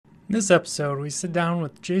In this episode, we sit down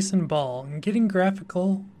with Jason Ball and getting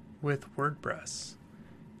graphical with WordPress.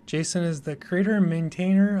 Jason is the creator and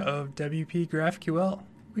maintainer of WP GraphQL.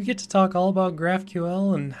 We get to talk all about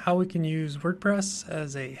GraphQL and how we can use WordPress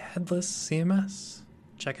as a headless CMS.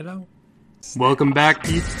 Check it out. Welcome back,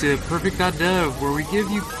 peeps, to Perfect.dev, where we give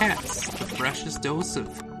you cats the freshest dose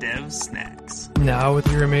of dev snacks. Now with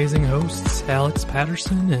your amazing hosts, Alex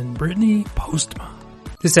Patterson and Brittany Postma.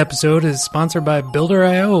 This episode is sponsored by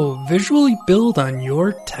Builder.io. Visually build on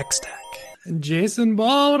your tech stack. And Jason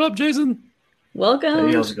Ball, what up, Jason? Welcome.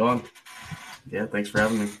 Hey, how's it going? Yeah, thanks for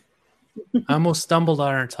having me. I almost stumbled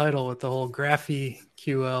on our title with the whole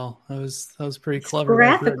GraphQL. That was pretty clever.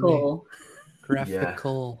 Graphical.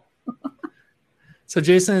 Graphical. Yeah. So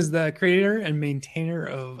Jason is the creator and maintainer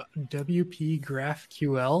of WP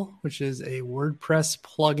GraphQL, which is a WordPress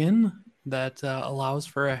plugin that allows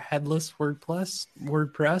for a headless WordPress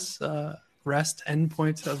REST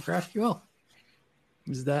endpoint of GraphQL.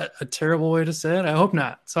 Is that a terrible way to say it? I hope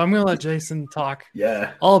not. So I'm going to let Jason talk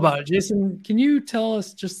all about it. Jason, can you tell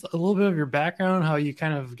us just a little bit of your background, how you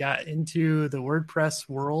kind of got into the WordPress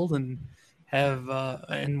world and have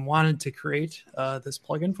and wanted to create this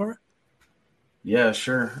plugin for it? Yeah,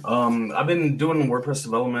 sure. I've been doing WordPress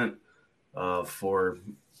development for,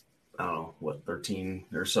 13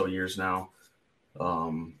 or so years now.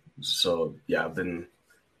 So yeah, I've been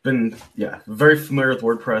very familiar with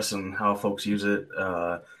WordPress and how folks use it.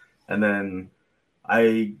 And then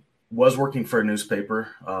I was working for a newspaper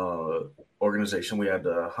organization. We had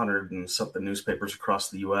 100 and something newspapers across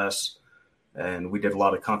the U.S., and we did a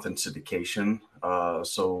lot of content syndication.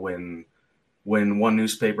 So when one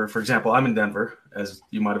newspaper, for example, I'm in Denver, as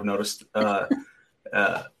you might have noticed,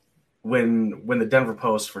 when the Denver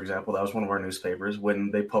Post, for example, that was one of our newspapers, when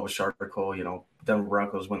they published an article, Denver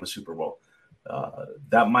Broncos win the Super Bowl,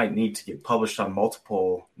 that might need to get published on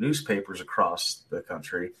multiple newspapers across the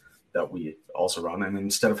country that we also run. And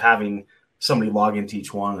instead of having somebody log into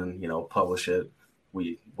each one and, publish it,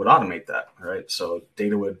 we would automate that, right? So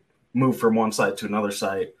data would move from one site to another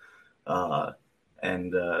site.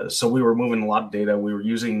 So we were moving a lot of data. We were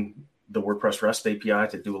using the WordPress REST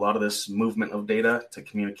API to do a lot of this movement of data to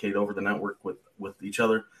communicate over the network with each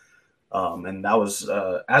other. And that was,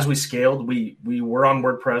 as we scaled, we were on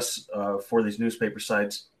WordPress for these newspaper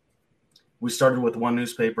sites. We started with one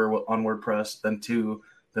newspaper on WordPress, then 2,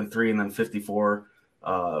 then 3, and then 54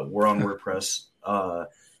 were on WordPress.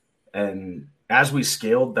 And as we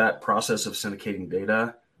scaled that process of syndicating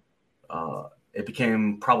data, it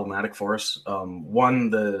became problematic for us. One,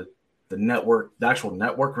 the actual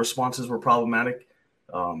network responses were problematic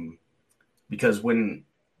because when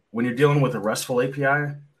you're dealing with a RESTful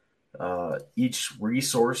API, each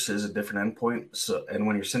resource is a different endpoint. So, and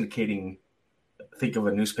when you're syndicating, think of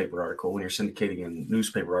a newspaper article. When you're syndicating a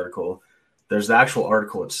newspaper article, there's the actual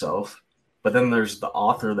article itself, but then there's the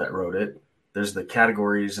author that wrote it. There's the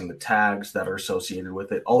categories and the tags that are associated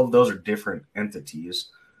with it. All of those are different entities.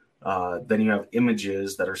 Then you have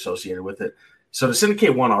images that are associated with it. So to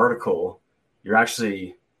syndicate one article, you're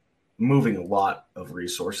actually moving a lot of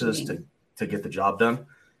resources to get the job done.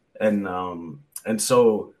 And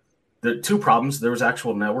so the two problems, there was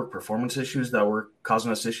actual network performance issues that were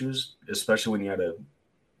causing us issues, especially when you had to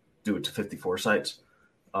do it to 54 sites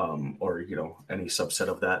or, any subset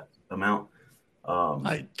of that amount. So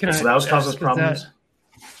that was causing us problems.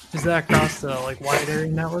 Is that across the wide area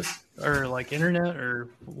network or internet or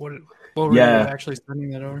what were you actually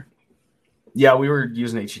sending that over? Yeah, we were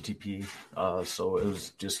using HTTP. So it was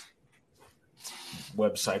just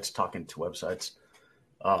websites talking to websites.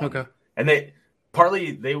 Okay. And the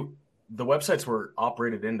websites were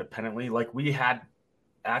operated independently. Like we had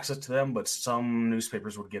access to them, but some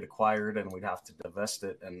newspapers would get acquired and we'd have to divest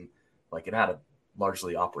it. And it had to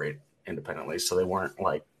largely operate independently. So they weren't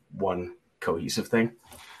one cohesive thing.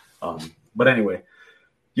 But anyway,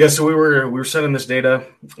 yeah, so we were sending this data,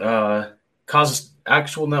 causes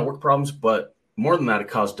actual network problems, but more than that, it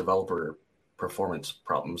caused developer performance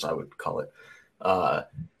problems, I would call it.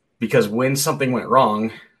 Because when something went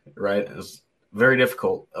wrong, right, it was very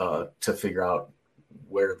difficult to figure out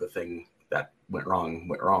where the thing that went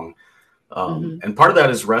wrong. And part of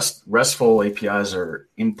that is RESTful APIs are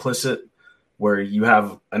implicit, where you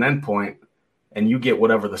have an endpoint and you get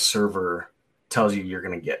whatever the server tells you you're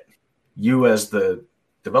going to get. You as the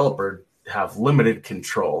developer have limited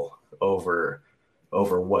control over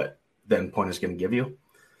what the endpoint is going to give you.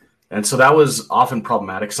 And so that was often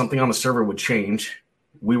problematic. Something on the server would change.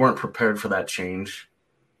 We weren't prepared for that change.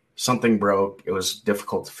 Something broke. It was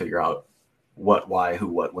difficult to figure out what, why, who,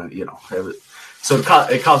 what, when, So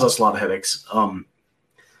it caused us a lot of headaches.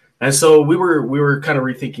 And so we were kind of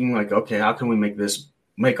rethinking like, okay, how can we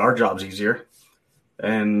make our jobs easier?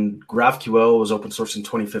 And GraphQL was open sourced in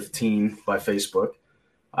 2015 by Facebook.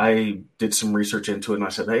 I did some research into it and I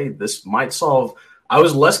said, hey, this might solve. I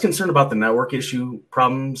was less concerned about the network issue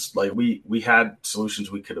problems. Like we had solutions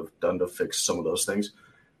we could have done to fix some of those things.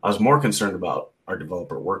 I was more concerned about our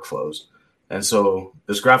developer workflows. And so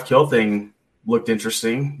this GraphQL thing looked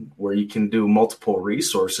interesting where you can do multiple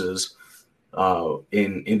resources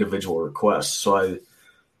in individual requests. So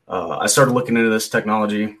I started looking into this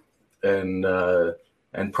technology and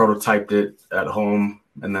prototyped it at home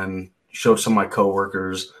and then showed some of my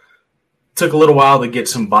coworkers. Took a little while to get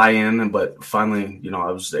some buy-in, but finally,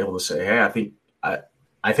 I was able to say, hey,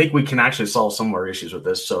 I think we can actually solve some of our issues with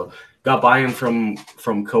this. So got buy-in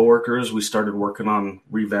from coworkers. We started working on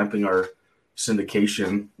revamping our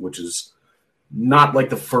syndication, which is not like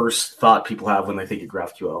the first thought people have when they think of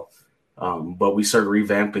GraphQL. But we started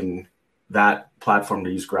revamping that platform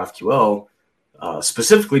to use GraphQL,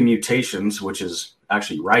 specifically mutations, which is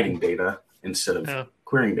actually writing data instead of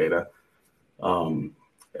querying data.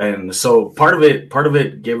 And so part of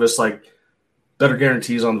it gave us like better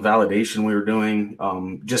guarantees on the validation we were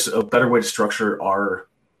doing, just a better way to structure our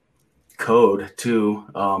code too,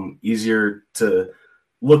 easier to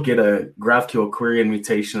look at a GraphQL query and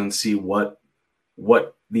mutation and see what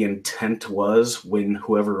the intent was when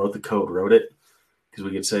whoever wrote the code wrote it. Because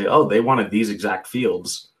we could say, oh, they wanted these exact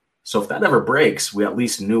fields. So if that ever breaks, we at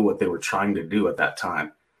least knew what they were trying to do at that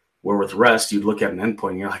time. Where with REST, you'd look at an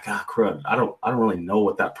endpoint and you're like, crud, I don't really know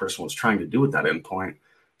what that person was trying to do with that endpoint.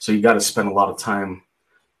 So you got to spend a lot of time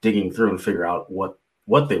digging through and figure out what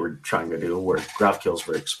they were trying to do, where GraphQL is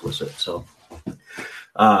very explicit. So,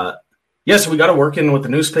 so we got to work in with the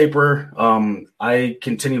newspaper. I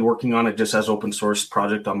continued working on it just as open source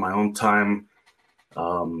project on my own time,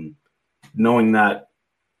 knowing that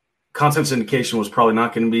content syndication was probably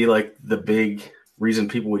not going to be like the big reason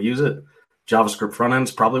people would use it. JavaScript front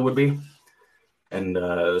ends probably would be. And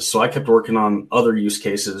so I kept working on other use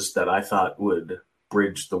cases that I thought would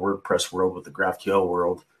bridge the WordPress world with the GraphQL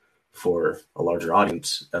world for a larger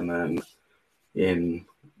audience. And then in,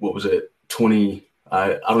 what was it,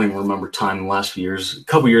 I don't even remember time in the last few years. A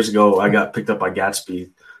couple years ago, I got picked up by Gatsby.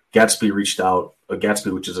 Gatsby reached out,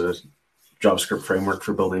 Gatsby, which is a JavaScript framework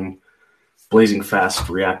for building blazing fast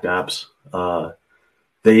React apps.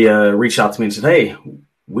 They reached out to me and said, hey,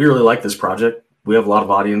 we really like this project. We have a lot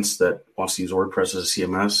of audience that wants to use WordPress as a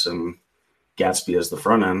CMS and Gatsby as the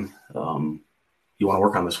front end. You want to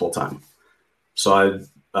work on this full time? So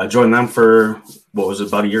I joined them for,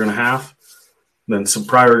 about a year and a half. Then some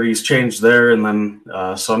priorities changed there. And then,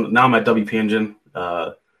 so now I'm at WP Engine,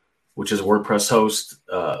 which is a WordPress host,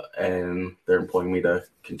 and they're employing me to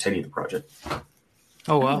continue the project.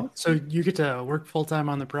 Oh, wow. So you get to work full-time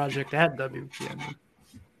on the project at WP Engine.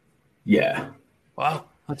 Yeah. Wow.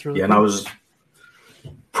 That's really cool. And I was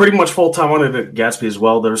pretty much full-time on it at Gatsby as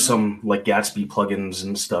well. There's some like Gatsby plugins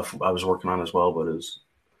and stuff I was working on as well, but it was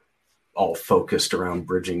all focused around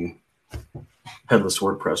bridging headless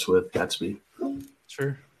WordPress with Gatsby.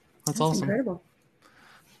 Sure. That's awesome. Incredible.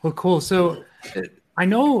 Well, cool. So I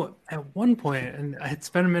know at one point, and it's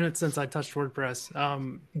been a minute since I touched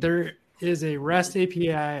WordPress, there is a REST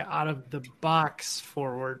API out of the box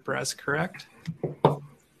for WordPress, correct?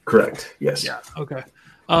 Correct. Yes. Yeah. Okay.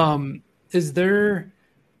 Is there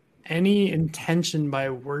any intention by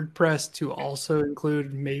WordPress to also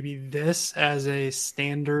include maybe this as a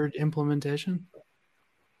standard implementation?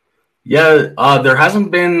 Yeah, there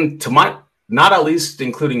hasn't been, not at least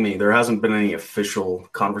including me, there hasn't been any official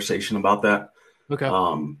conversation about that. Okay.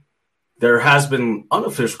 There has been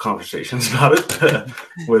unofficial conversations about it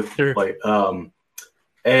with sure.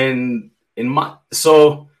 and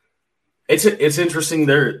so it's interesting.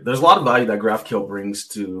 There's a lot of value that GraphQL brings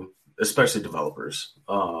to especially developers.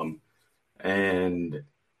 And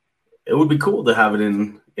it would be cool to have it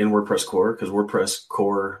in WordPress core, because WordPress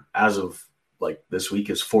core as of like this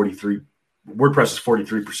week is 43%. WordPress is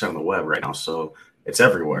 43% of the web right now. So it's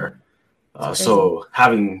everywhere. So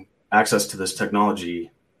having access to this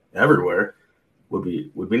technology everywhere would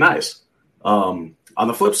be nice. On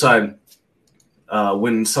the flip side,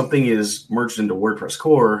 when something is merged into WordPress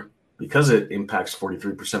core, because it impacts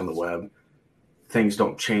 43% of the web, things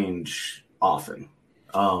don't change often.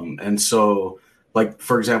 And so, like,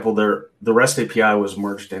 for example, the REST API was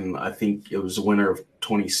merged in, I think it was the winter of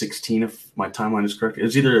 2016, if my timeline is correct. It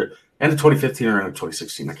was either end of 2015 or end of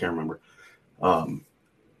 2016. I can't remember.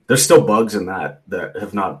 There's still bugs in that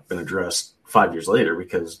have not been addressed 5 years later,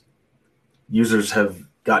 because users have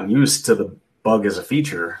gotten used to the bug as a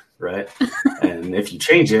feature, right? And if you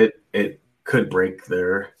change it, it could break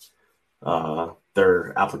their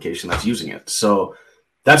their application that's using it. So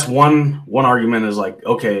that's one argument is like,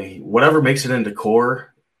 okay, whatever makes it into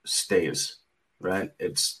core stays, right?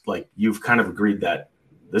 It's like you've kind of agreed that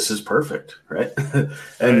this is perfect, right?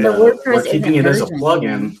 And we're keeping it as a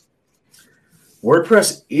plugin.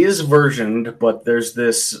 WordPress is versioned, but there's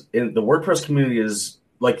this in the WordPress community is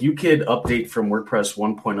like you could update from WordPress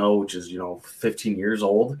 1.0, which is 15 years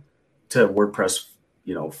old, to WordPress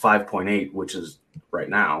 5.8, which is right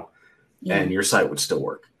now, and your site would still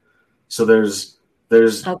work. So there's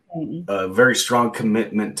a very strong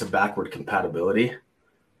commitment to backward compatibility.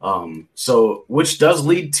 So which does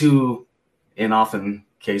lead to, in often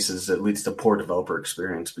cases, it leads to poor developer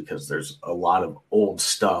experience because there's a lot of old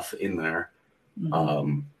stuff in there.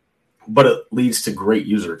 But it leads to great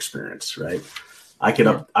user experience, right? I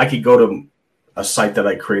could go to a site that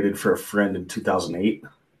I created for a friend in 2008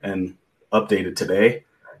 and update it today,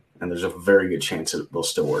 and there's a very good chance it will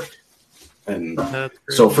still work. And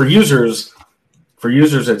so for users,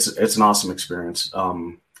 it's an awesome experience.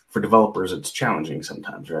 For developers, it's challenging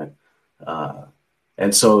sometimes, right?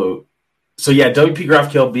 And so yeah, WP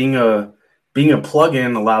GraphQL being a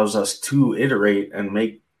plugin allows us to iterate and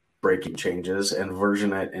make breaking changes and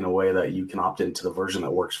version it in a way that you can opt into the version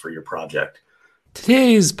that works for your project.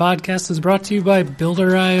 Today's podcast is brought to you by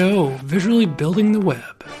Builder.io, visually building the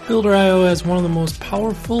web. Builder.io has one of the most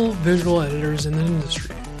powerful visual editors in the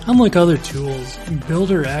industry. Unlike other tools,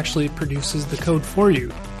 Builder actually produces the code for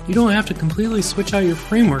you. You don't have to completely switch out your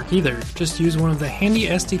framework either, just use one of the handy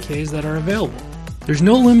SDKs that are available. There's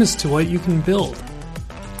no limits to what you can build.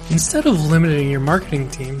 Instead of limiting your marketing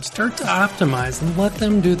team, start to optimize and let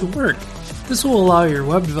them do the work. This will allow your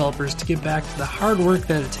web developers to get back to the hard work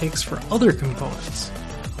that it takes for other components,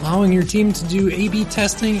 allowing your team to do A/B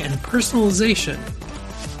testing and personalization.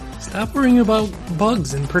 Stop worrying about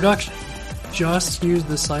bugs in production. Just use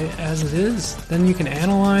the site as it is, then you can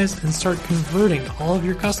analyze and start converting all of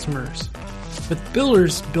your customers with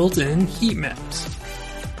Builder's built-in heat maps.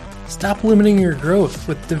 Stop limiting your growth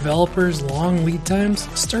with developers' long lead times.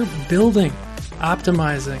 Start building,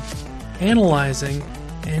 optimizing, analyzing,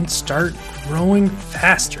 and start growing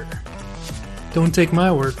faster. Don't take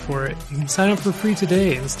my word for it. You can sign up for free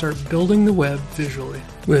today and start building the web visually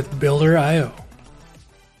with Builder.io.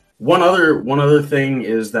 One other thing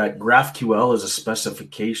is that GraphQL is a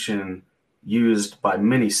specification used by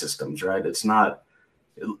many systems, right? It's not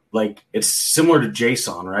like it's similar to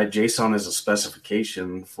JSON, right? JSON is a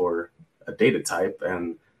specification for a data type,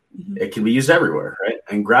 and it can be used everywhere, right?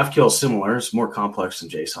 And GraphQL is similar; it's more complex than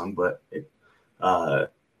JSON, but it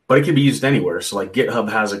can be used anywhere. So, like GitHub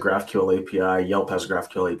has a GraphQL API, Yelp has a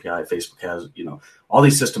GraphQL API, Facebook has, all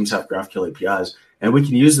these systems have GraphQL APIs, and we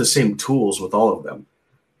can use the same tools with all of them.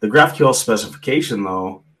 The GraphQL specification,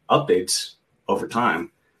 though, updates over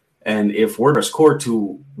time. And if WordPress Core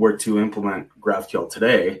 2 were to implement GraphQL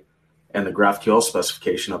today and the GraphQL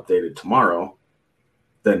specification updated tomorrow,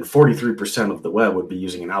 then 43% of the web would be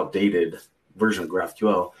using an outdated version of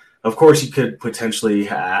GraphQL. Of course, you could potentially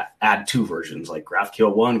add two versions, like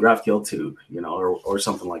GraphQL 1, GraphQL 2, or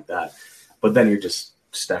something like that. But then you're just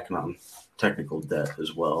stacking on technical debt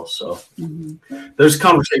as well. So there's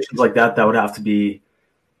conversations like that would have to be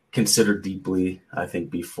considered deeply, I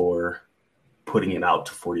think, before putting it out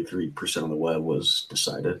to 43% of the web was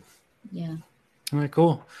decided. Yeah. All right,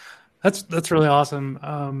 cool. That's really awesome.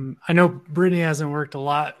 I know Brittany hasn't worked a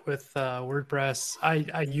lot with WordPress.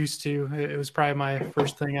 I used to. It was probably my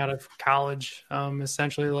first thing out of college.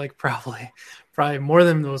 Essentially, like probably more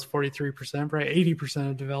than those 43%, probably 80%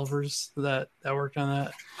 of developers that worked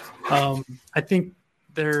on that. I think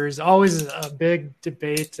there's always a big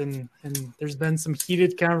debate, and there's been some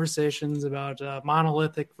heated conversations about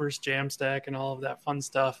monolithic versus Jamstack and all of that fun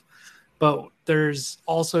stuff. But there's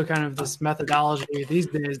also kind of this methodology these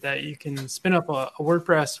days that you can spin up a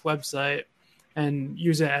WordPress website and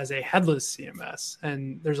use it as a headless CMS.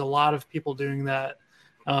 And there's a lot of people doing that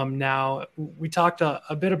now. We talked a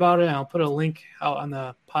bit about it, and I'll put a link out on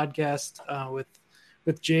the podcast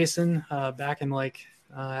with Jason back in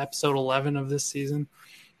episode 11 of this season.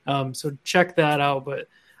 So check that out. But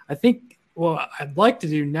I think what I'd like to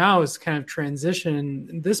do now is kind of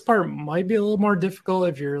transition. This part might be a little more difficult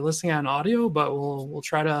if you're listening on audio, but we'll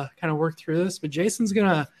try to kind of work through this. But Jason's going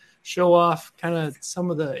to show off kind of some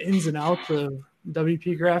of the ins and outs of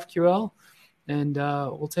WP GraphQL, and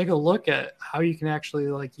we'll take a look at how you can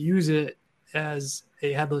actually use it as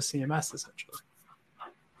a headless CMS essentially.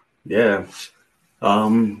 Yeah.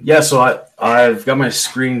 So I've got my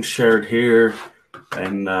screen shared here,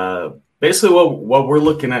 and basically what we're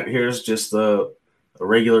looking at here is just a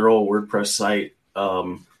regular old WordPress site.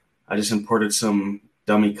 I just imported some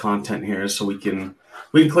dummy content here, so we can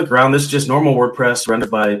click around. This is just normal WordPress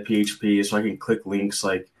rendered by PHP, so I can click links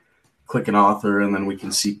like click an author, and then we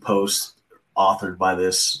can see posts authored by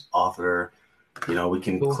this author. You know, we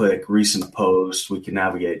can click recent posts, we can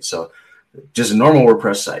navigate. So just a normal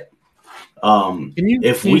WordPress site.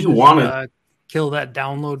 If we want to kill that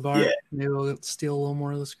download bar, yeah. Maybe we'll steal a little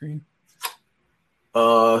more of the screen.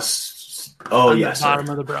 On the bottom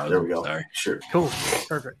of the browser. There we go. Sorry. Sure. Cool.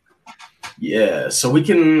 Perfect. Yeah. So we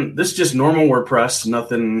can, this is just normal WordPress,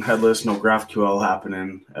 nothing headless, no GraphQL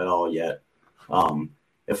happening at all yet. I'm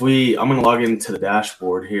going to log into the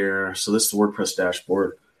dashboard here. So this is the WordPress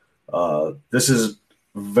dashboard. This is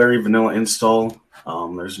very vanilla install.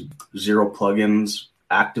 There's 0 plugins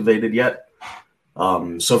activated yet.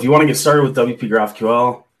 So if you want to get started with WP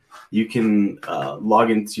GraphQL, you can log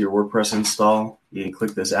into your WordPress install. You can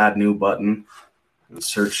click this Add New button and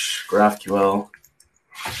search GraphQL,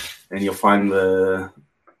 and you'll find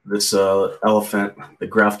this elephant, the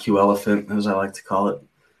GraphQL elephant, as I like to call it.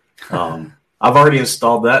 I've already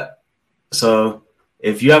installed that. So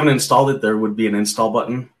if you haven't installed it, there would be an install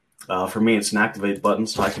button. For me, it's an activate button,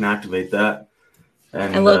 so I can activate that.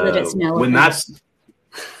 And I love that it's an elephant. When that's,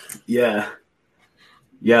 yeah.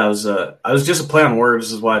 Yeah, I was just a play on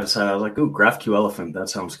words, is why I decided. I was like, ooh, GraphQL elephant, that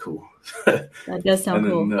sounds cool. That does sound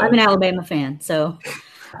cool. I'm an Alabama fan, so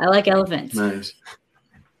I like elephants. Nice.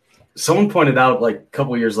 Someone pointed out like a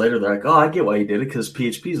couple years later, they're like, oh, I get why you did it, because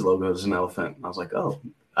PHP's logo is an elephant. And I was like, oh,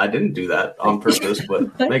 I didn't do that on purpose,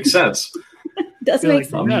 but makes sense. Does make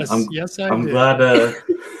sense. Yes, I'm glad.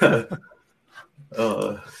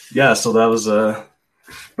 Yeah, so that was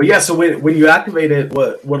but yeah, so when you activate it,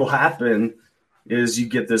 what'll happen is you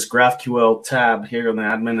get this GraphQL tab here on the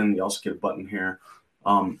admin, and you also get a button here.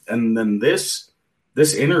 And then this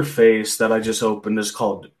interface that I just opened is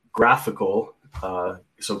called Graphical.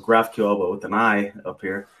 So GraphQL, but with an I up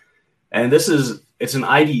here. And it's an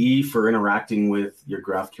IDE for interacting with your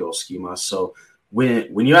GraphQL schema. So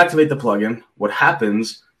when you activate the plugin, what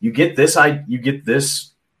happens, you get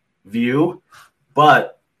this view,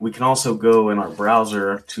 but we can also go in our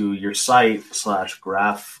browser to your site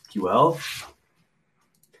 /GraphQL,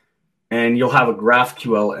 and you'll have a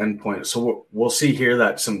GraphQL endpoint. So we'll see here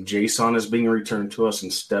that some JSON is being returned to us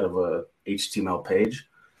instead of a HTML page.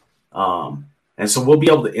 And so we'll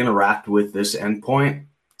be able to interact with this endpoint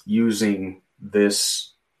using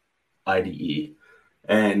this IDE.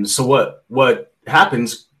 And so what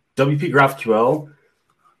happens, WP GraphQL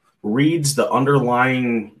reads the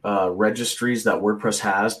underlying registries that WordPress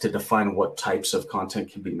has to define what types of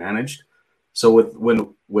content can be managed. So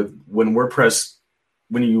when WordPress,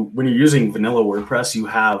 when you're using vanilla WordPress, you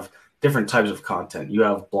have different types of content. You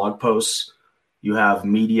have blog posts, you have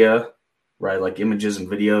media, right, like images and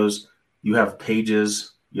videos. You have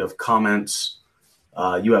pages, you have comments,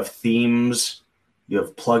 you have themes, you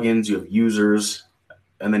have plugins, you have users,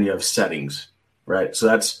 and then you have settings, right? So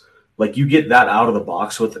that's like you get that out of the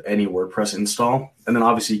box with any WordPress install. And then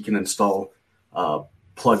obviously you can install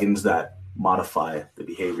plugins that modify the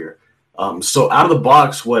behavior. So out of the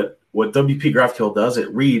box, what WP GraphQL does,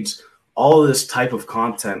 it reads all of this type of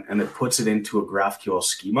content and it puts it into a GraphQL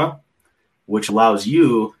schema, which allows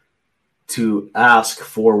you to ask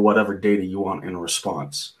for whatever data you want in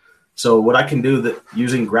response. So what I can do that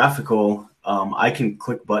using Graphical, I can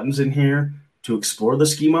click buttons in here to explore the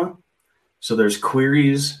schema. So there's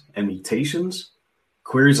queries and mutations.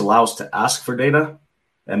 Queries allow us to ask for data,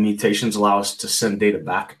 and mutations allow us to send data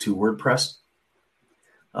back to WordPress.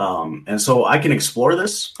 And so I can explore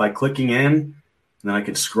this by clicking in, and then I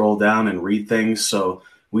can scroll down and read things. So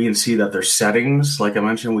we can see that there's settings. Like I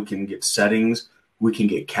mentioned, we can get settings. We can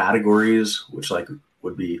get categories, which like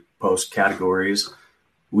would be post categories.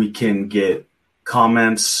 We can get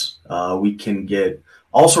comments. We can get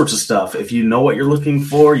all sorts of stuff. If you know what you're looking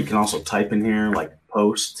for, you can also type in here like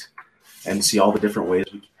post and see all the different ways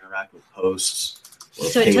we can interact with posts.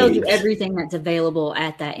 So it tells you everything that's available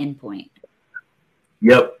at that endpoint.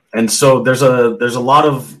 Yep. And so there's a lot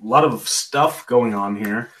of stuff going on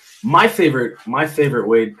here. My favorite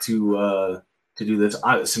way to do this,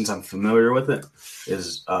 since I'm familiar with it,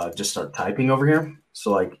 is just start typing over here.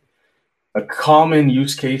 So like a common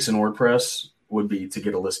use case in WordPress would be to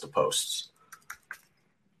get a list of posts.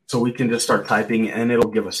 So we can just start typing and it'll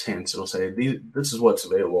give us hints. It'll say, this is what's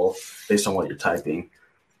available based on what you're typing.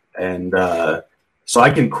 And so I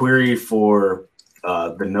can query for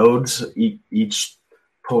the nodes. Each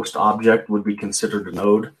post object would be considered a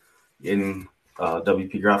node in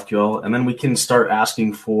WP GraphQL. And then we can start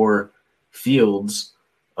asking for fields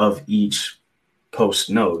of each post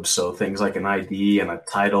node. So things like an ID and a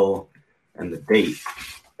title and the date.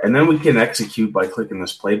 And then we can execute by clicking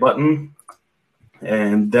this play button.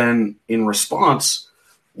 And then in response,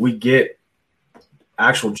 we get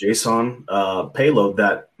actual JSON payload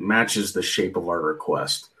that matches the shape of our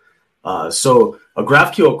request. So a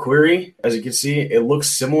GraphQL query, as you can see, it looks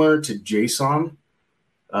similar to JSON.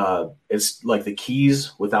 It's like the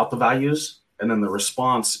keys without the values. And then the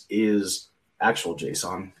response is actual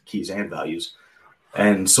JSON keys and values.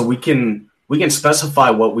 And so we can specify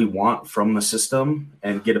what we want from the system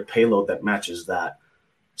and get a payload that matches that.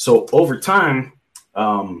 So over time,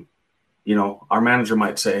 our manager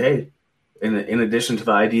might say, hey, in addition to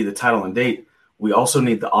the ID, the title, and date, we also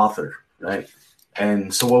need the author, right?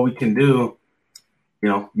 And so what we can do,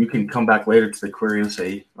 you can come back later to the query and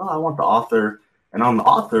say, oh, I want the author. And on the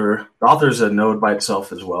author is a node by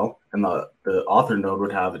itself as well. And the author node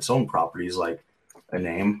would have its own properties like a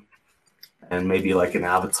name and maybe like an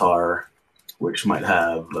avatar, which might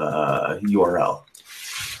have URL,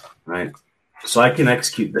 right? So I can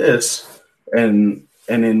execute this, and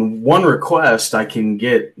in one request, I can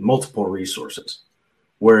get multiple resources.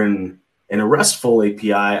 Where in a RESTful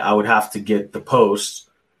API, I would have to get the post.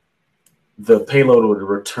 The payload would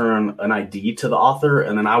return an ID to the author,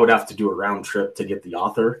 and then I would have to do a round trip to get the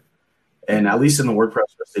author. And at least in the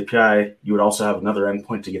WordPress REST API, you would also have another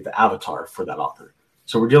endpoint to get the avatar for that author.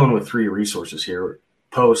 So we're dealing with 3 resources here: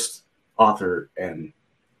 post, author, and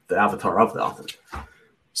the avatar of the author.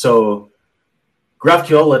 So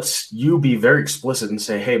GraphQL lets you be very explicit and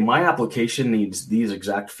say, hey, my application needs these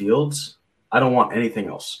exact fields. I don't want anything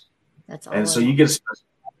else. That's all. And so you get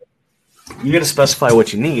to specify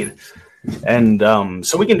what you need. And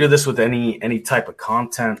so we can do this with any type of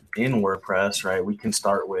content in WordPress, right? We can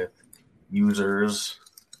start with users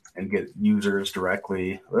and get users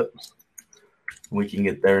directly. Oops. We can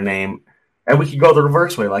get their name. And we can go the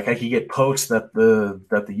reverse way. Like I could get posts that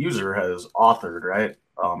the user has authored, right?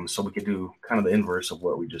 So we could do kind of the inverse of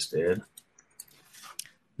what we just did.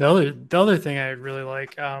 The other thing I really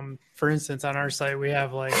like, for instance, on our site, we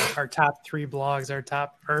have like our top 3 blogs,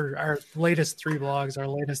 our latest 3 blogs, our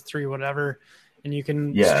latest 3 whatever, and you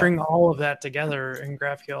can string all of that together in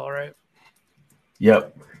GraphQL, right?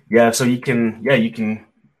 Yep. Yeah. So you can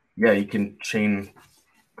chain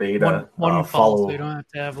data. One call, so you don't have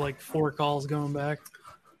to have like 4 calls going back.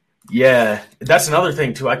 Yeah, that's another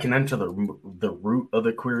thing too. I can enter the root of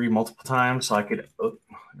the query multiple times, so I could I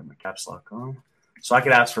got my caps lock on. So I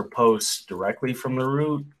could ask for posts directly from the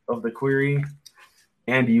root of the query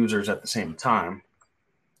and users at the same time.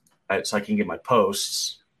 Right, so I can get my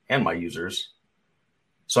posts and my users.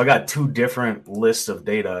 So I got 2 different lists of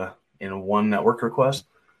data in one network request,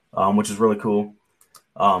 which is really cool.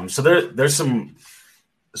 So there's some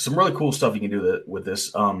really cool stuff you can do with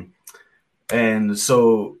this. And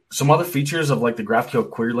so some other features of like the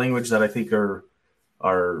GraphQL query language that I think are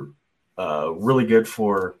really good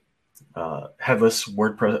for headless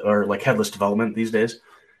WordPress or like headless development these days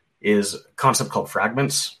is a concept called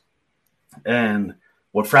fragments. And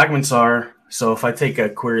what fragments are, so if I take a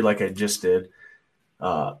query like I just did,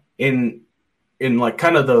 in like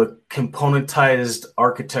kind of the componentized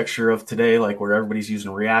architecture of today, like where everybody's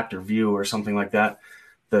using React or Vue or something like that,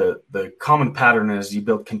 the common pattern is you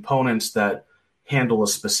build components that handle a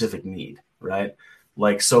specific need, right?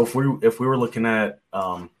 Like, so if we were looking at,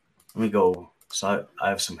 let me go. So I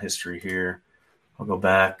have some history here. I'll go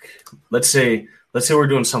back. Let's say we're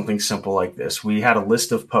doing something simple like this. We had a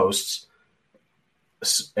list of posts,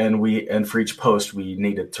 and for each post we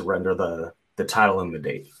needed to render the title and the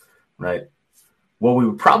date, right? What we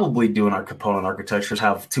would probably do in our component architecture is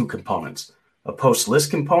have 2 components: a post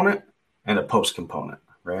list component and a post component,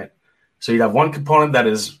 right? So you'd have one component that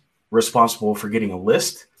is responsible for getting a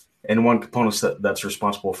list, and one component that's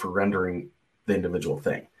responsible for rendering the individual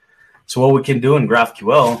thing. So what we can do in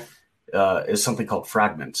GraphQL is something called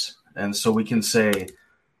fragments. And so we can say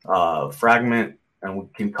fragment, and we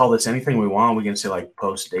can call this anything we want. We can say like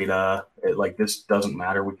post data, like this doesn't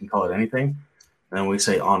matter. We can call it anything. And then we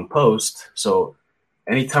say on post. So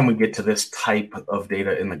anytime we get to this type of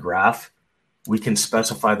data in the graph, we can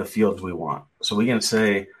specify the fields we want. So we can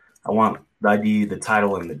say, I want the ID, the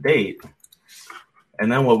title, and the date.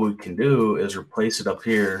 And then what we can do is replace it up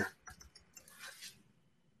here.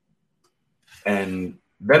 And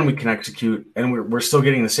then we can execute, and we're still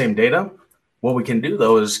getting the same data. What we can do,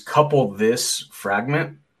 though, is couple this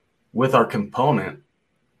fragment with our component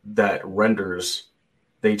that renders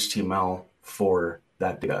the HTML for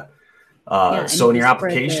that data. So in your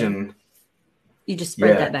application, you just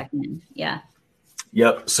spread that back in. Yeah.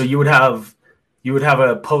 Yep. So you would have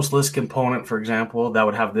a post list component, for example, that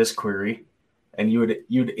would have this query, and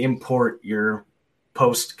you'd import your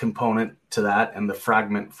post component to that and the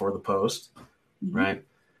fragment for the post, right?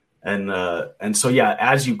 And so yeah,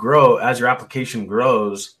 as you grow, as your application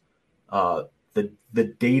grows, the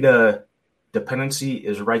data dependency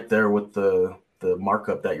is right there with the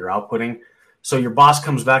markup that you're outputting. So your boss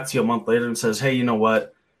comes back to you a month later and says, hey, you know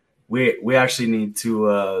what? We actually need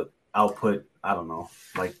to output, I don't know,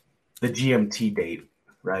 like the GMT date,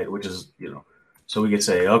 right? Which is, so we could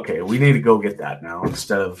say, okay, we need to go get that now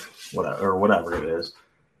instead of whatever it is.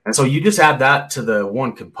 And so you just add that to the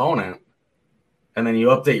one component, and then you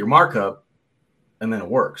update your markup, and then it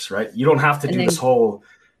works, right? You don't have to do this whole,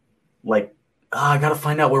 like, I got to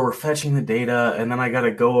find out where we're fetching the data, and then I got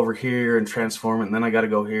to go over here and transform it, and then I got to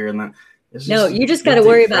go here, and then you just got to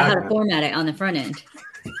worry about how to format it on the front end.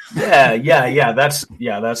 Yeah.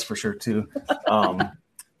 That's for sure too.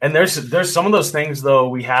 And there's some of those things though.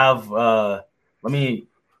 We have. Let me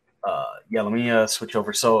switch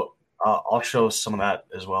over. So I'll show some of that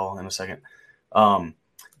as well in a second. I'm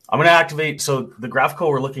going to activate. So the GraphQL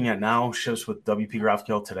we're looking at now ships with WP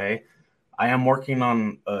GraphQL today. I am working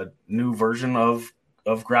on a new version of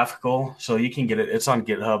GraphQL, so you can get it. It's on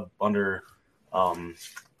GitHub under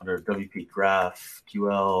WP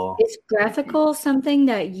GraphQL. Is GraphQL something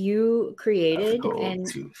that you created?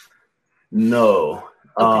 No.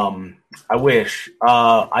 Okay. I wish.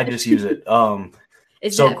 I just use it. So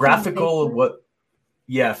GraphQL,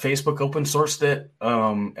 Facebook open sourced it,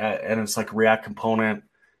 and it's like a React component.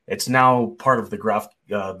 It's now part of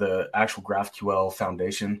the actual GraphQL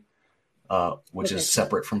Foundation, which is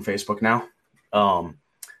separate from Facebook now.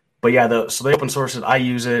 But yeah, so they open source it. I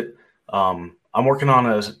use it. I'm working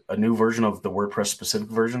on a new version of the WordPress specific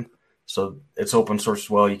version. So it's open source as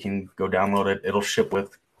well. You can go download it. It'll ship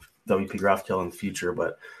with WP GraphQL in the future,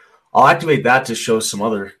 but I'll activate that to show some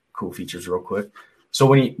other cool features real quick.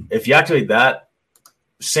 So if you activate that,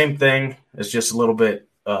 same thing. It's just a little bit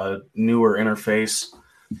newer interface.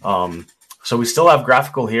 So we still have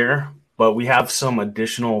GraphQL here, but we have some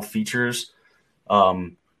additional features.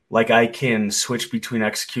 Like I can switch between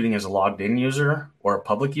executing as a logged in user or a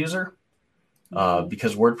public user.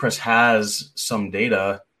 Because WordPress has some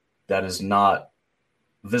data that is not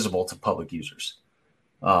visible to public users.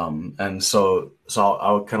 And so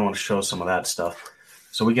I would kind of want to show some of that stuff.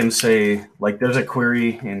 So we can say, like, there's a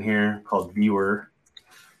query in here called viewer.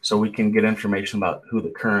 So we can get information about who the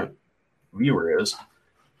current viewer is.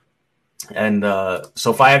 And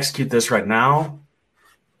so if I execute this right now,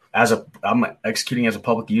 I'm executing as a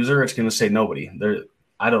public user, it's going to say nobody.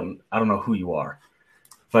 I don't know who you are.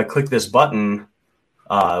 If I click this button,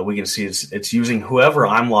 we can see it's using whoever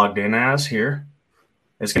I'm logged in as here.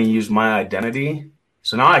 It's going to use my identity.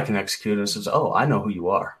 So now I can execute it and it says, oh, I know who you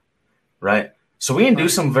are, right? So we can do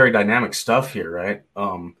some very dynamic stuff here, right?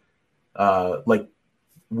 Like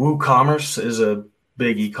WooCommerce is a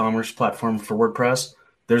big e-commerce platform for WordPress.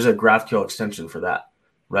 There's a GraphQL extension for that,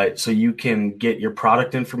 right? So you can get your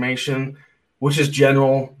product information, which is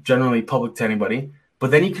generally public to anybody. But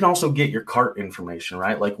then you can also get your cart information,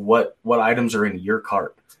 right? Like what items are in your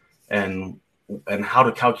cart and how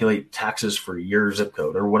to calculate taxes for your zip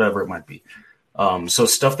code or whatever it might be. So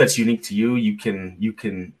stuff that's unique to you, you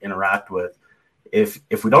can interact with.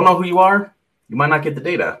 If we don't know who you are, you might not get the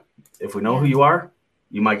data. If we know who you are,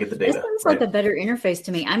 you might get the data. This sounds like a better interface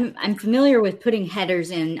to me. I'm familiar with putting headers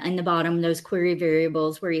in the bottom, those query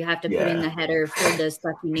variables where you have to put in the header for the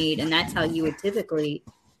stuff you need. And that's how you would typically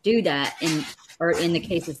do that in the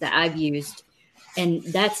cases that I've used. And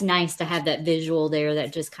that's nice to have that visual there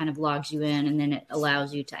that just kind of logs you in and then it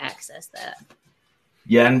allows you to access that.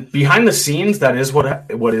 Yeah, and behind the scenes, that is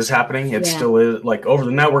what is happening. It still is, like, over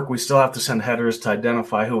the network, we still have to send headers to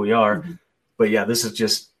identify who we are. Mm-hmm. But yeah, this is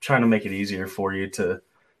just trying to make it easier for you to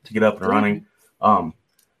get up and running.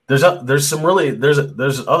 There's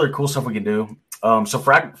other cool stuff we can do. So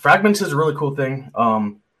fragments is a really cool thing.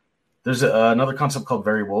 There's another concept called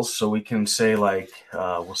variables. So we can say, like,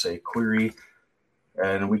 we'll say query,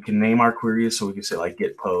 and we can name our queries. So we can say, like,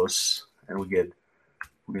 get posts, and we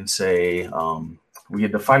can say we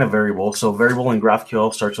can define a variable. So variable in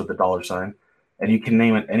GraphQL starts with the $, and you can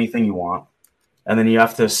name it anything you want. And then you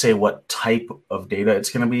have to say what type of data it's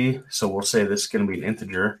going to be. So we'll say this is going to be an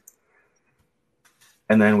integer.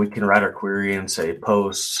 And then we can write our query and say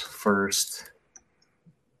posts first.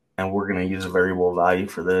 And we're going to use a variable value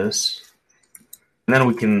for this. And then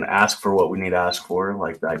we can ask for what we need to ask for,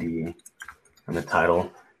 like the ID and the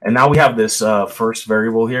title. And now we have this first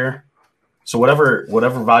variable here. So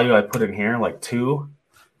whatever value I put in here, like 2,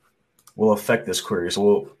 will affect this query.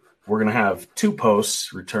 So we're going to have 2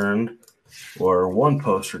 posts returned, or 1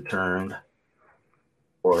 post returned,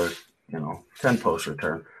 or 10 posts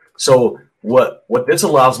returned. So what this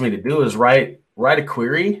allows me to do is write a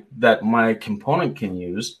query that my component can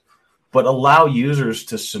use, but allow users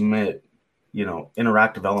to submit,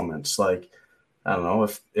 interactive elements. Like, I don't know,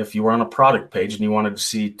 if you were on a product page and you wanted to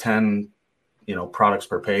see 10, products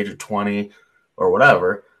per page or 20 or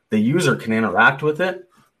whatever, the user can interact with it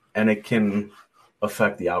and it can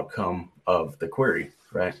affect the outcome of the query,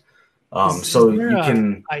 right? So you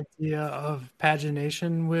can idea of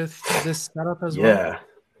pagination with this setup as well. Yeah.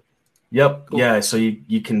 Yep. Cool. Yeah. So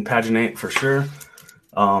you can paginate for sure.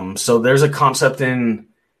 So there's a concept in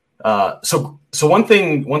so one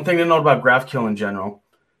thing to note about GraphQL in general,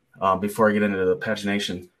 before I get into the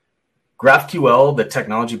pagination, GraphQL, the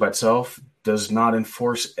technology by itself, does not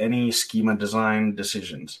enforce any schema design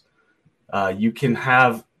decisions. You can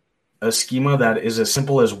have a schema that is as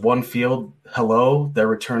simple as one field, hello, that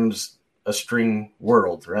returns a string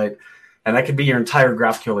world, right? And that could be your entire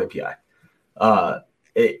GraphQL API.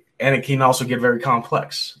 And it can also get very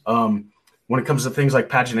complex. When it comes to things like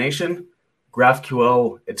pagination,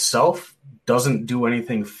 GraphQL itself doesn't do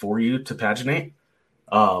anything for you to paginate.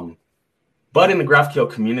 But in the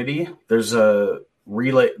GraphQL community, there's a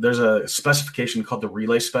specification called the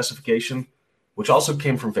relay specification, which also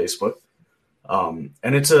came from Facebook.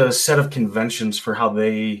 And it's a set of conventions for how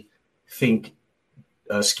they think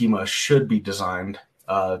a schema should be designed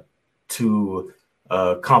to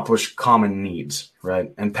accomplish common needs,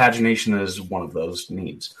 right? And pagination is one of those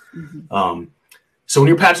needs. Mm-hmm. So when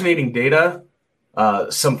you're paginating data,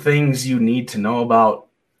 some things you need to know about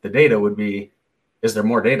the data would be, is there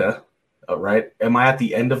more data, right? Am I at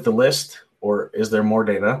the end of the list, or is there more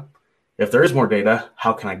data? If there is more data,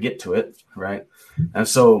 how can I get to it, right? And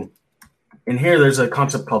so in here, there's a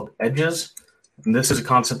concept called edges. And this is a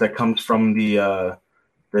concept that comes from the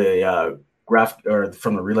graph, or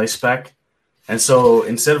from the relay spec. And so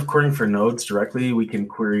instead of querying for nodes directly, we can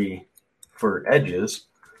query for edges.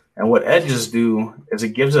 And what edges do is it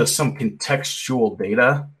gives us some contextual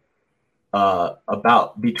data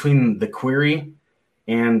about between the query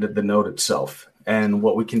and the node itself. And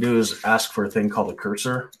what we can do is ask for a thing called a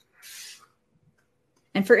cursor.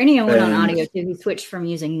 And for anyone on audio too, he switched from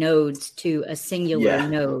using nodes to a singular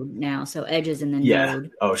node now. So edges and then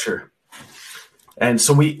node. Oh, sure. And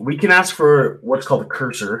so we can ask for what's called a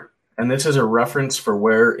cursor. And this is a reference for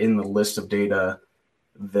where in the list of data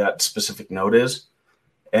that specific node is.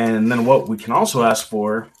 And then what we can also ask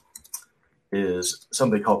for is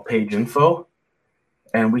something called page info.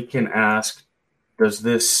 And we can ask, does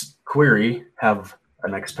this query have a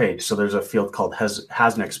next page? So there's a field called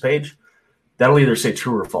has next page. That'll either say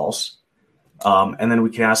true or false. And then we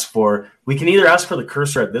can either ask for the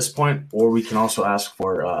cursor at this point, or we can also ask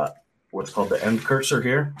for what's called the end cursor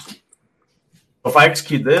here. If I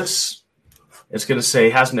execute this, it's going to say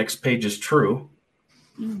has next page is true.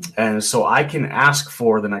 And so I can ask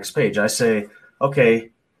for the next page. I say,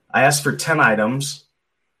 okay, I asked for 10 items.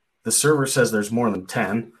 The server says there's more than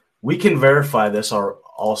 10. We can verify this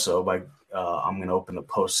also by, I'm going to open the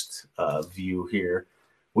post view here.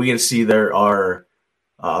 We can see there are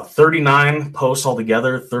 39 posts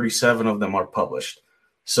altogether. 37 of them are published.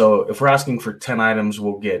 So if we're asking for 10 items,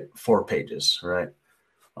 we'll get 4 pages, right?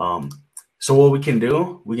 So what we can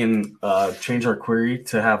do, we can change our query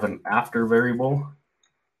to have an after variable.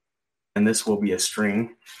 And this will be a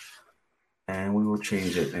string. And we will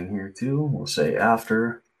change it in here too. We'll say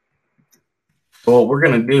after. So what we're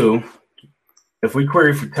going to do, if we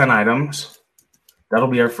query for 10 items, that'll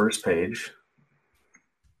be our first page.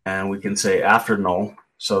 And we can say after null.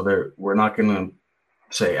 So there, we're not going to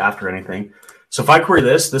say after anything. So if I query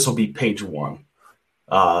this will be page 1.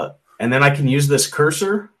 And then I can use this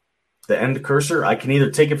cursor, the end cursor. I can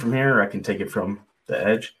either take it from here or I can take it from the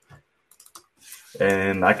edge.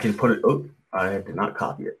 And I can put it, oh, I did not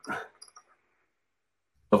copy it. So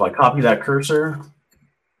if I copy that cursor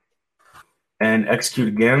and execute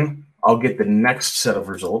again, I'll get the next set of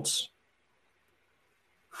results.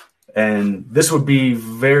 And this would be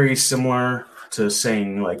very similar to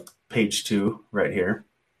saying like page 2 right here.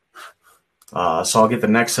 So I'll get the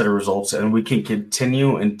next set of results, and we can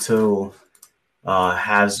continue until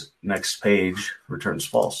has next page returns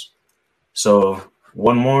false. So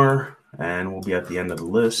one more, and we'll be at the end of the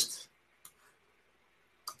list.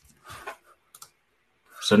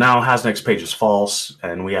 So now has next page is false,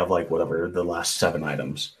 and we have like whatever the last 7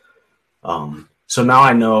 items. So now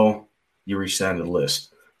I know you reached the end of the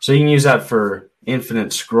list. So you can use that for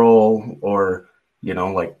infinite scroll, or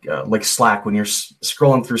like Slack. When you're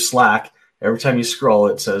scrolling through Slack, every time you scroll,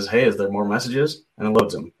 it says, "Hey, is there more messages?" and it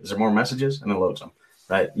loads them. Is there more messages? And it loads them.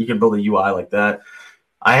 Right? You can build a UI like that.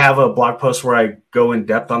 I have a blog post where I go in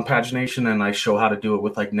depth on pagination and I show how to do it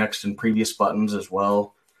with like next and previous buttons as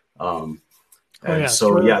well. There's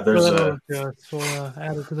We'll add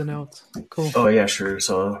it to the notes. Cool. Oh yeah, sure.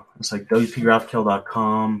 So it's like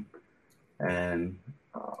wpgraphql.com and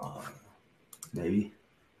maybe,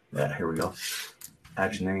 yeah, here we go.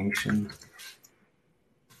 Pagination.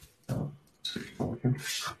 There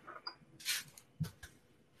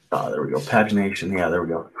we go. Pagination. Yeah, there we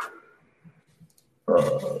go.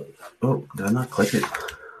 Did I not click it?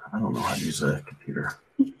 I don't know how to use a computer.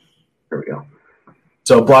 There we go.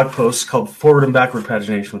 So a blog post called Forward and Backward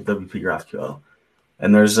Pagination with WP GraphQL.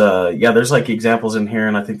 And there's like examples in here,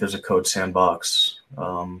 and I think there's a code sandbox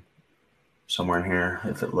somewhere in here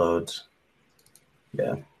if it loads.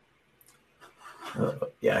 Yeah.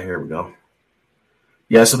 Here we go.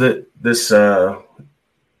 Yeah, so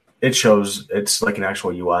it shows, it's like an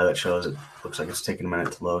actual UI that shows it. Looks like it's taking a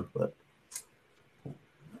minute to load, but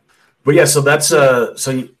yeah, so that's so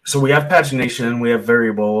we have pagination, we have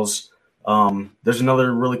variables. There's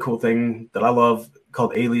another really cool thing that I love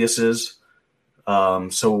called aliases.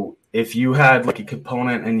 So if you had like a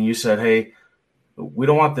component and you said, hey, we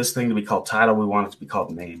don't want this thing to be called title, we want it to be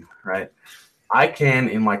called name, right? I can,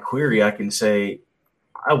 in my query, I can say,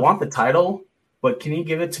 I want the title, but can you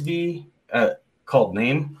give it to be called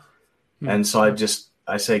name? Mm-hmm. And so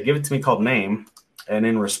I say, give it to me called name. And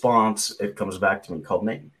in response, it comes back to me called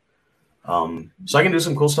name. So I can do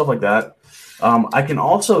some cool stuff like that. I can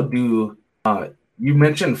also do, you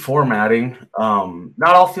mentioned formatting.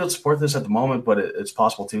 Not all fields support this at the moment, but it's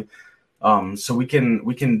possible to. So we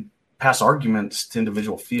can pass arguments to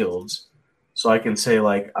individual fields. So I can say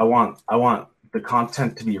like, I want the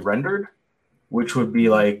content to be rendered, which would be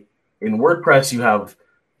like in WordPress, you have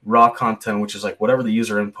raw content, which is like whatever the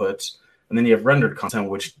user inputs. And then you have rendered content,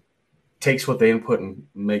 which takes what they input and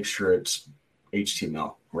makes sure it's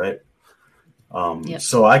HTML, right? Yep.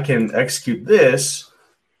 So I can execute this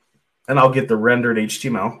and I'll get the rendered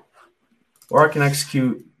HTML, or I can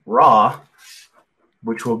execute raw,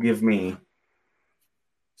 which will give me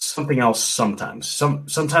something else sometimes.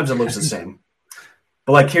 Sometimes it looks the same.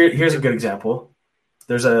 But like here's a good example.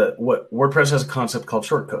 There's WordPress has a concept called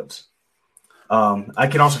shortcodes. I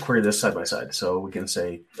can also query this side by side. So we can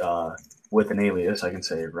say with an alias, I can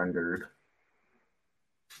say rendered,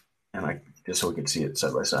 and just so we can see it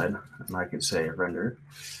side by side, and I can say rendered.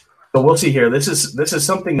 So we'll see here. This is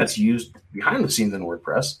something that's used behind the scenes in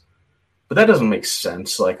WordPress, but that doesn't make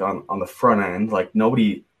sense. Like on the front end, like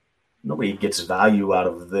nobody gets value out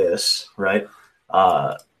of this, right?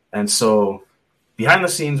 And so behind the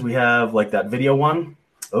scenes, we have like that video one.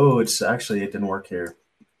 Oh, it didn't work here.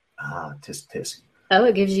 Tisk. Oh,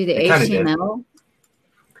 it gives you the HTML.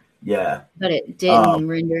 Yeah, but it didn't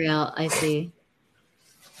render out. I see.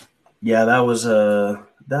 Yeah, that was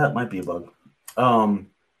that might be a bug.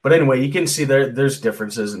 But anyway, you can see there's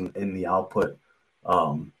differences in the output.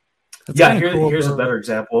 Here's a better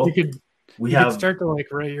example. You could start to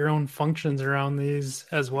like write your own functions around these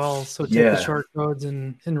as well. So take the shortcodes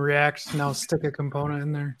and in React now stick a component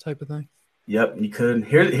in there type of thing. Yep, you could.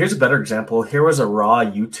 Here's a better example. Here was a raw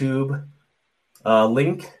YouTube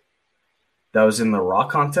link that was in the raw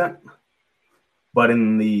content, but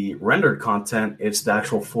in the rendered content, it's the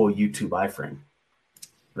actual full YouTube iframe.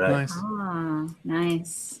 Right? Nice. Oh,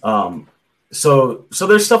 nice. So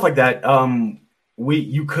there's stuff like that.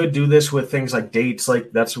 You could do this with things like dates.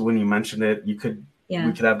 Like that's when you mentioned it. We could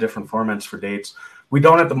have different formats for dates. We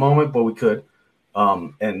don't at the moment, but we could,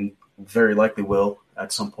 and very likely will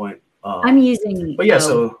at some point. I'm using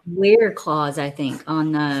where clause, I think,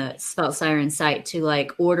 on the Spelt Siren site to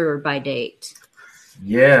like order by date.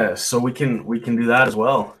 Yeah, so we can do that as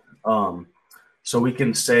well. So we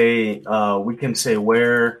can say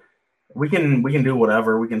where we can do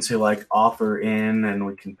whatever. We can say like author in, and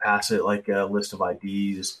we can pass it like a list of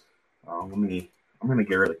IDs. I'm gonna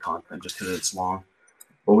get rid of the content just because it's long,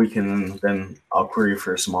 but we can then I'll query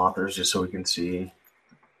for some authors just so we can see.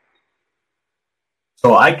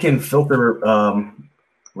 So I can filter,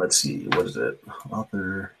 let's see, what is it?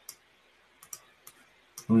 Author.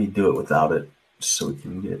 Let me do it without it so we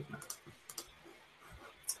can get.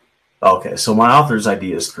 Okay, so my author's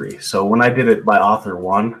ID is 3. So when I did it by author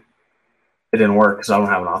 1, it didn't work because I don't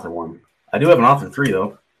have an author 1. I do have an author 3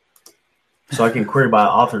 though. So I can query by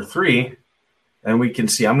author 3, and we can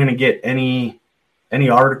see I'm going to get any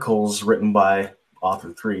articles written by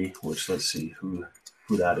author 3, which let's see who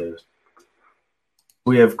that is.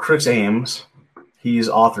 We have Chris Ames. He's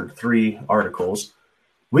authored 3 articles.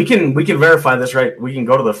 We can verify this, right? We can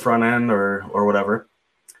go to the front end or whatever,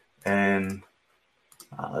 and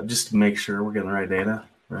just to make sure we're getting the right data,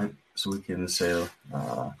 right? So we can say,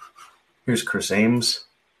 here's Chris Ames.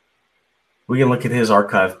 We can look at his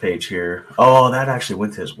archive page here. Oh, that actually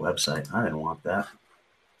went to his website. I didn't want that.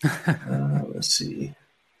 Let's see.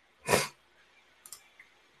 I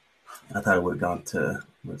thought it would have gone to,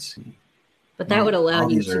 let's see. But that would allow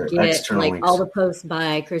you to get like links. All the posts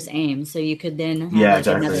by Chris Ames. So you could then have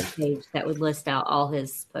another page that would list out all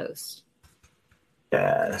his posts.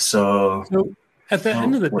 Yeah. So at the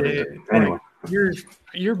end of the day, anyway.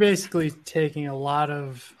 You're basically taking a lot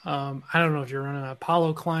of I don't know if you're running an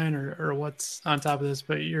Apollo client or what's on top of this,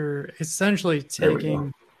 but you're essentially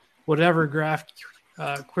taking whatever graph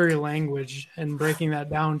query language and breaking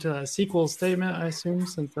that down to a SQL statement, I assume,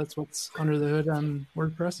 since that's what's under the hood on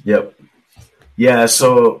WordPress. Yep. Yeah.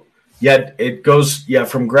 So it goes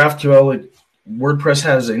from GraphQL. WordPress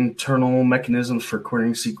has internal mechanisms for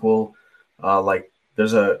querying SQL, like.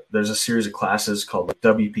 There's a series of classes called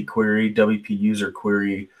WP Query, WP User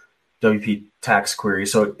Query, WP Tax Query.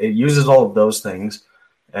 So it uses all of those things,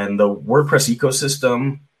 and the WordPress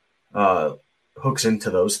ecosystem hooks into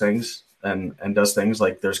those things and does things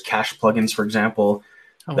like there's cache plugins, for example,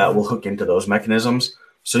 that will hook into those mechanisms.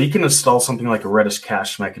 So you can install something like a Redis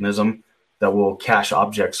cache mechanism that will cache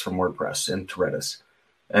objects from WordPress into Redis,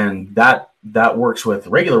 and that works with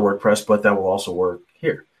regular WordPress, but that will also work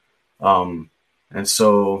here. And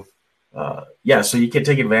so, so you can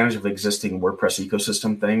take advantage of existing WordPress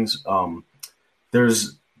ecosystem things.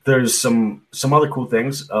 There's some other cool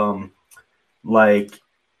things, like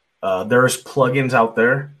there's plugins out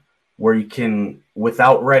there where you can,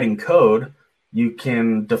 without writing code, you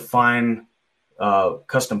can define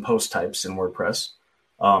custom post types in WordPress.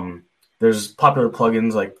 There's popular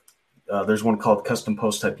plugins like there's one called Custom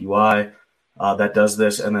Post Type UI. That does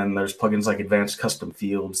this, and then there's plugins like Advanced Custom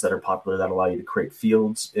Fields that are popular that allow you to create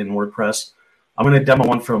fields in WordPress. I'm going to demo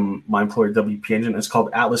one from my employer WP Engine. It's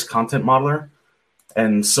called Atlas Content Modeler.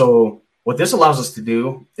 And so what this allows us to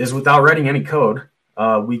do is, without writing any code,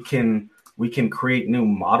 we can create new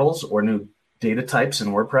models or new data types in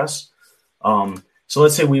WordPress. So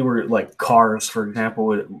let's say we were like cars, for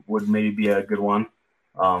example, would maybe be a good one.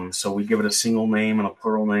 So we give it a single name and a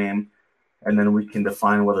plural name. And then we can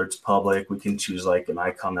define whether it's public. We can choose like an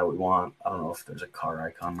icon that we want. I don't know if there's a car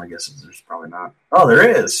icon. My guess is there's probably not. Oh,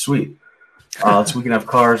 there is. Sweet. So we can have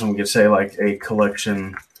cars, and we can say like a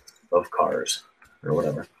collection of cars or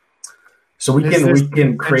whatever. So we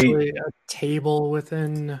can create a table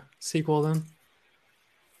within SQL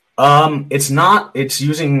then. It's not. It's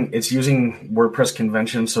using WordPress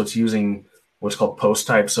convention. So it's using what's called post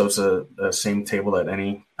type. So it's a same table that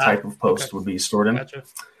any type of post would be stored in. Gotcha.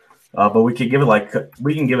 But we can give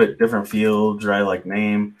it different fields, right? Like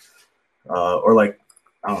name, or like,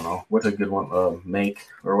 I don't know, what's a good one? Make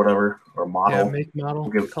or whatever, or model. Yeah, make model.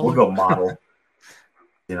 We'll go model.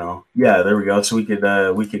 There we go. So we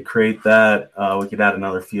could create that. We could add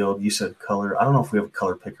another field. You said color. I don't know if we have a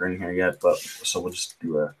color picker in here yet, but so we'll just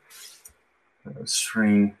do a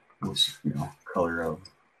string. Color of.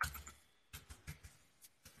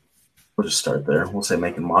 We'll just start there. We'll say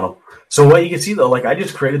make and model. So what you can see though, like I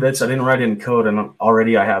just created this. I didn't write in code, and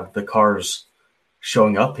already I have the cars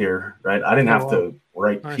showing up here, right? I didn't have to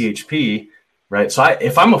write PHP, right? So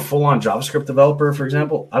if I'm a full-on JavaScript developer, for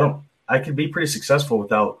example, I could be pretty successful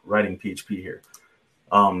without writing PHP here.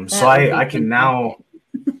 So I can now,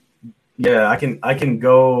 I can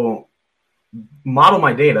go model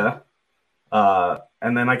my data,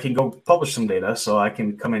 and then I can go publish some data. So I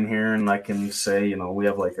can come in here and I can say, we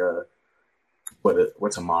have like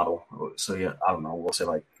what's a model? So I don't know. We'll say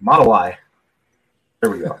like Model Y. There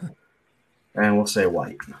we go. And we'll say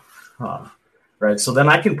white. Right. So then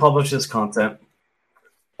I can publish this content.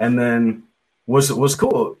 And then what's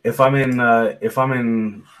cool, if I'm in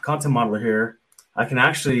Content Modeler here, I can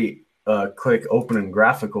actually click open in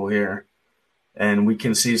Graphical here, and we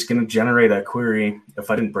can see it's going to generate a query. If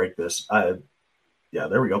I didn't break this, there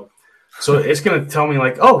we go. So it's going to tell me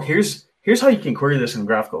like, oh, here's how you can query this in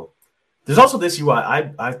Graphical. There's also this UI.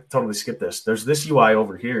 I totally skipped this. There's this UI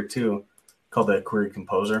over here too, called the Query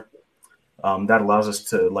Composer. That allows us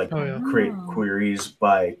to create queries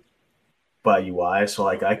by UI. So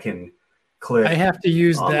like I can click. I have to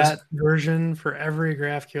use that version for every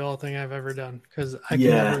GraphQL thing I've ever done because I can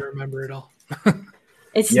never remember it all.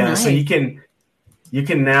 It's nice. So you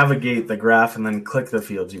can navigate the graph and then click the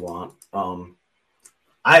fields you want.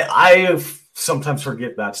 I sometimes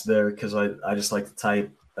forget that's there because I just like to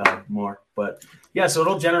type more. But so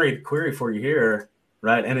it'll generate a query for you here,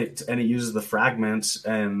 right? And it uses the fragments,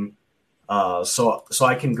 and so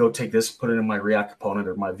I can go take this, put it in my React component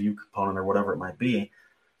or my Vue component or whatever it might be.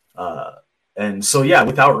 And so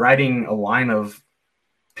without writing a line of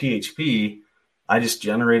PHP, I just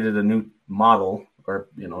generated a new model or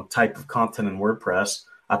type of content in WordPress.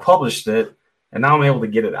 I published it, and now I'm able to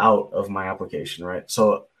get it out of my application, right?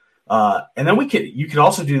 So, and then you could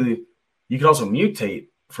also mutate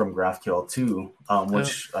from GraphQL too,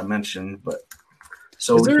 which I mentioned, but.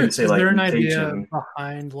 So is we can say there an mutation. idea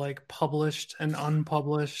behind like published and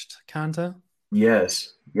unpublished content?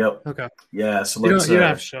 Yes. Yep. Okay. Yeah. So you don't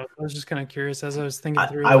have to show. I was just kind of curious as I was thinking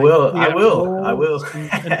through. I will.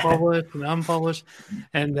 And published and unpublished.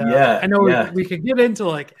 And I know we could get into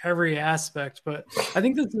like every aspect, but I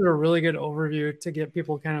think this is a really good overview to get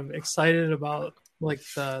people kind of excited about like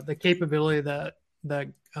the capability that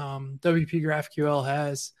WP GraphQL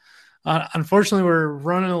has. Unfortunately, we're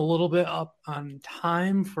running a little bit up on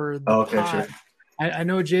time for the pod. Sure. I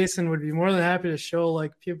know Jason would be more than happy to show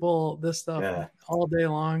like people this stuff all day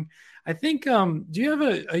long. I think, do you have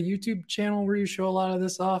a YouTube channel where you show a lot of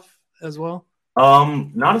this off as well?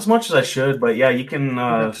 Not as much as I should, but yeah, you can,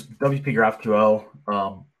 WP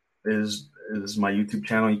GraphQL, is my YouTube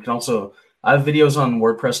channel. You can also, I have videos on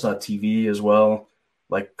WordPress.tv as well,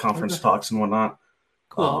 like conference talks and whatnot.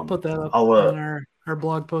 Cool. I'll put that up on our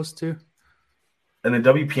blog post too. And then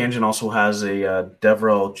WP Engine also has a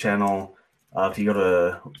DevRel channel. If you go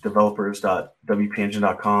to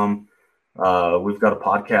developers.wpengine.com, we've got a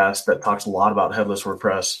podcast that talks a lot about headless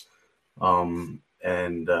WordPress. So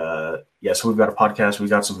we've got a podcast, we've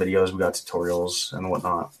got some videos, we got tutorials and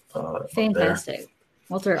whatnot. Fantastic.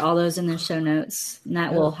 We'll throw all those in the show notes, and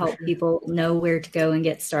that will help people know where to go and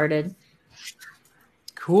get started.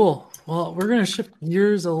 Cool. Well, we're going to shift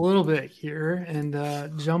gears a little bit here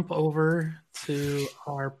and jump over to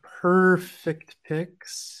our perfect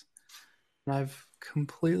picks. And I've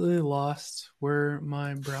completely lost where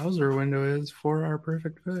my browser window is for our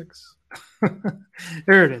perfect picks.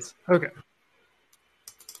 There it is. Okay.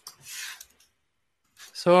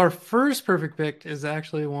 So our first perfect pick is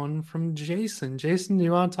actually one from Jason. Jason, do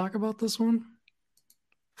you want to talk about this one?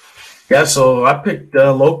 Yeah, so I picked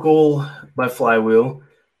Local by Flywheel.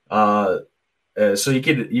 So you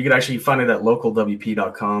could actually find it at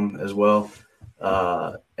localwp.com as well.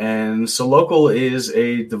 And so Local is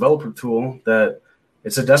a developer tool that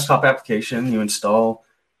it's a desktop application you install,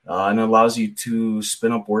 and it allows you to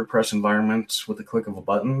spin up WordPress environments with a click of a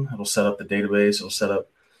button. It'll set up the database. It'll set up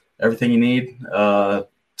everything you need to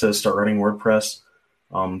start running WordPress.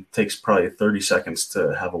 Takes probably 30 seconds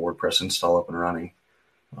to have a WordPress install up and running.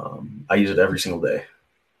 I use it every single day.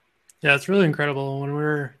 Yeah, it's really incredible. When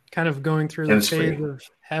we're kind of going through the phase of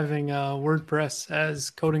having WordPress as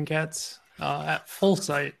coding cats at full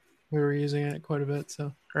site, we were using it quite a bit.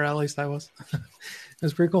 So, or at least I was. It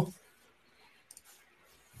was pretty cool.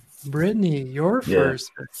 Brittany, your first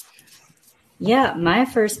pick. Yeah, my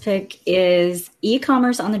first pick is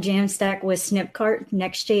e-commerce on the Jamstack with Snipcart,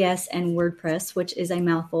 Next.js, and WordPress, which is a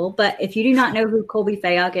mouthful. But if you do not know who Colby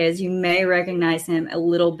Fayock is, you may recognize him a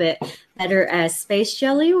little bit better as Space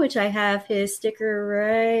Jelly, which I have his sticker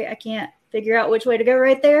right. I can't figure out which way to go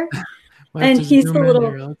right there. And he's the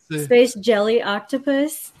little Space Jelly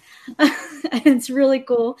octopus. It's really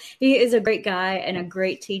cool. He is a great guy and a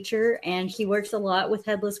great teacher, and he works a lot with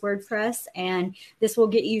headless WordPress, and this will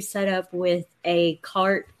get you set up with a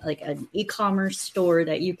cart, like an e-commerce store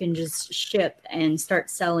that you can just ship and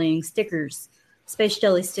start selling stickers, Space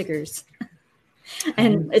Jelly stickers.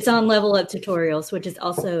 And it's on Level Up Tutorials, which is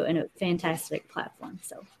also a fantastic platform.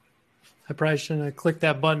 So I probably shouldn't have clicked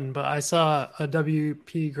that button, but I saw a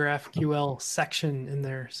WP GraphQL section in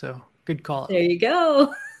there, so good call. There you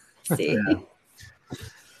go. See. And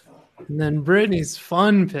then Brittany's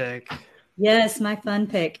fun pick. Yes, my fun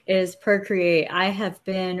pick is Procreate. I have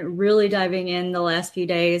been really diving in the last few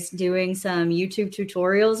days, doing some YouTube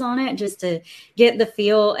tutorials on it just to get the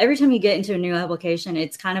feel. Every time you get into a new application,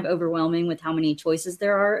 it's kind of overwhelming with how many choices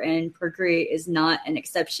there are, and Procreate is not an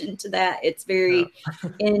exception to that. It's very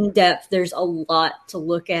in-depth. There's a lot to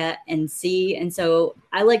look at and see, and so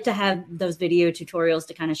I like to have those video tutorials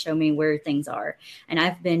to kind of show me where things are. And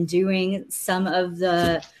I've been doing some of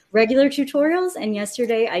the regular tutorials, and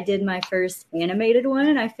yesterday I did my first animated one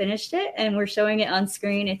and I finished it, and we're showing it on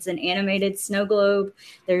screen. It's an animated snow globe.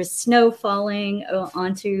 There's snow falling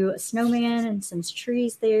onto a snowman and some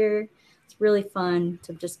trees there. It's really fun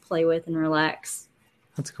to just play with and relax.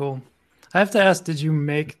 That's cool. I have to ask, did you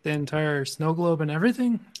make the entire snow globe and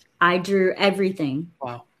everything? I drew everything.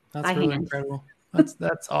 Wow, that's really incredible.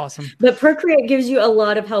 That's awesome. But Procreate gives you a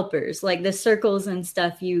lot of helpers, like the circles and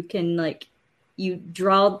stuff. You can you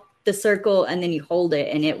draw the circle and then you hold it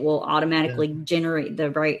and it will automatically generate the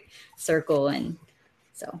right circle. And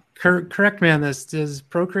so correct me on this. Does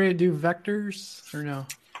Procreate do vectors or no?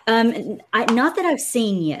 Not that I've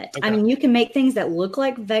seen yet. Okay. I mean, you can make things that look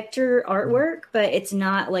like vector artwork, but it's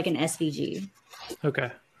not like an SVG.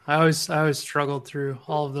 Okay. I always struggled through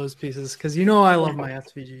all of those pieces because I love my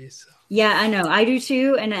SVGs. So. Yeah, I know. I do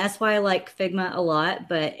too, and that's why I like Figma a lot,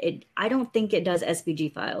 but I don't think it does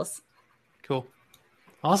SVG files. Cool.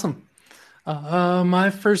 Awesome. My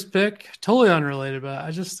first pick, totally unrelated, but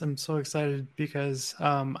I'm so excited because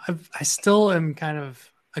I still am kind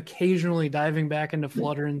of occasionally diving back into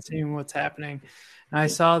Flutter and seeing what's happening. And I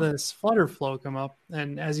saw this Flutter flow come up,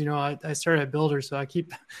 and as you know, I started at Builder, so I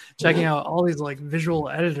keep checking out all these like visual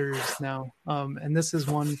editors now. And this is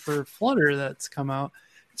one for Flutter that's come out.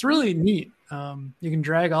 It's really neat. You can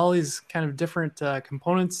drag all these kind of different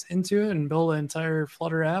components into it and build an entire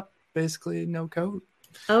Flutter app, basically no code.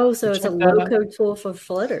 Oh, so it's a low-code tool for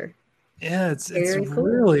Flutter. Yeah, it's cool.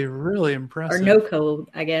 really, really impressive. Or no code,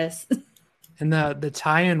 I guess. And the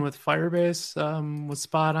tie-in with Firebase was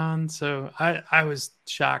spot on. So I was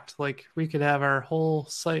shocked. Like we could have our whole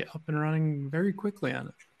site up and running very quickly on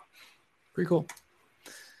it. Pretty cool.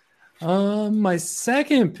 My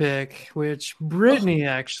second pick, which Brittany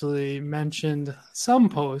actually mentioned some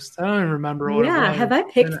post. I don't even remember what it was. Yeah, have I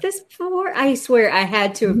picked this before? I swear I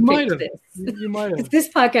had to have picked this. You might have. This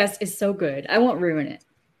podcast is so good. I won't ruin it.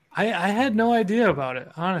 I had no idea about it,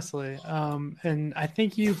 honestly. And I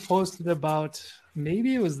think you posted about,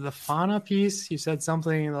 maybe it was the Fauna piece. You said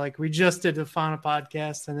something like, we just did the Fauna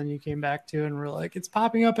podcast, and then you came back to it and we're like, it's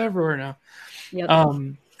popping up everywhere now. Yep.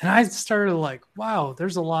 And I started like, wow,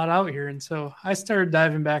 there's a lot out here. And so I started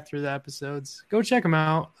diving back through the episodes. Go check them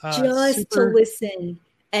out. To listen.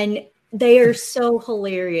 And they are so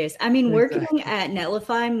hilarious. I mean, working at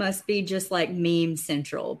Netlify must be just like meme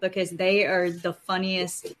central because they are the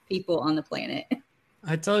funniest people on the planet.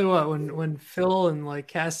 I tell you what, when Phil and like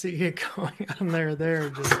Cassie get going on there, they're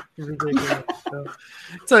just ridiculous.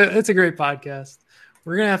 So it's a great podcast.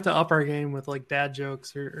 We're gonna have to up our game with like dad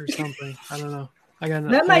jokes or something. I don't know.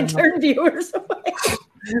 That might turn viewers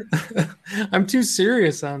away. I'm too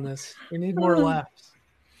serious on this. We need more laughs.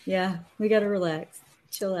 Yeah, we got to relax.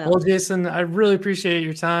 Chill out. Well, Jason, I really appreciate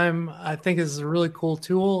your time. I think this is a really cool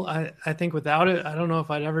tool. I think without it, I don't know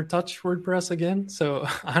if I'd ever touch WordPress again. So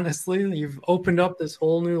honestly, you've opened up this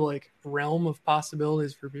whole new like realm of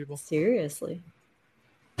possibilities for people. Seriously.